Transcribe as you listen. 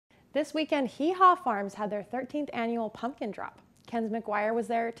This weekend, Hee Haw Farms had their 13th annual pumpkin drop. Macenzi McGuire was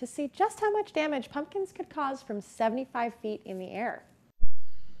there to see just how much damage pumpkins could cause from 75 feet in the air.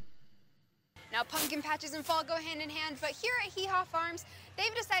 Now, pumpkin patches and fall go hand in hand, but here at Hee Haw Farms,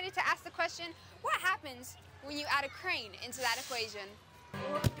 they've decided to ask the question, what happens when you add a crane into that equation?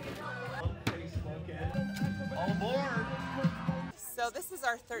 All aboard! So this is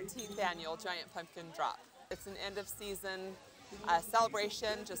our 13th annual Giant Pumpkin Drop. It's an end of season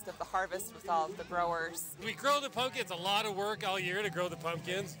celebration just of the harvest with all of the growers. We grow the pumpkins, a lot of work all year to grow the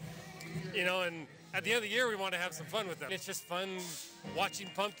pumpkins, and at the end of the year we want to have some fun with them. It's just fun watching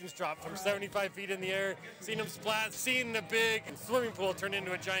pumpkins drop from 75 feet in the air, seeing them splat, seeing a big swimming pool turn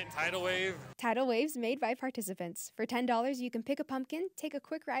into a giant tidal wave. Tidal waves made by participants. For $10, you can pick a pumpkin, take a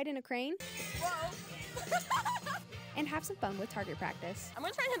quick ride in a crane, Whoa! and have some fun with target practice. I'm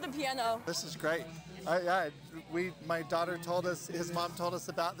gonna try and hit the piano. This is great. My daughter told us, his mom told us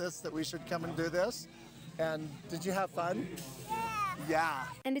about this, that we should come and do this. And did you have fun? Yeah.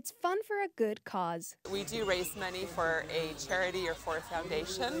 And it's fun for a good cause. We do raise money for a charity or for a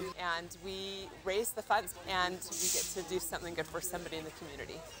foundation, and we raise the funds and we get to do something good for somebody in the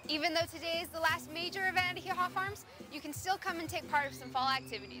community. Even though today is the last major event at Hee Haw Farms, you can still come and take part of some fall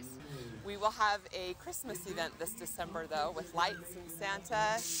activities. We will have a Christmas event this December though, with lights and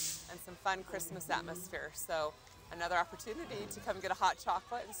Santa and some fun Christmas atmosphere. So another opportunity to come get a hot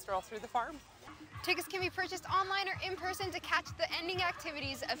chocolate and stroll through the farm. Tickets can be purchased online or in person to catch the ending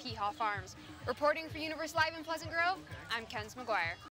activities of Hee Haw Farms. Reporting for Universe Live in Pleasant Grove, I'm Macenzi McGuire.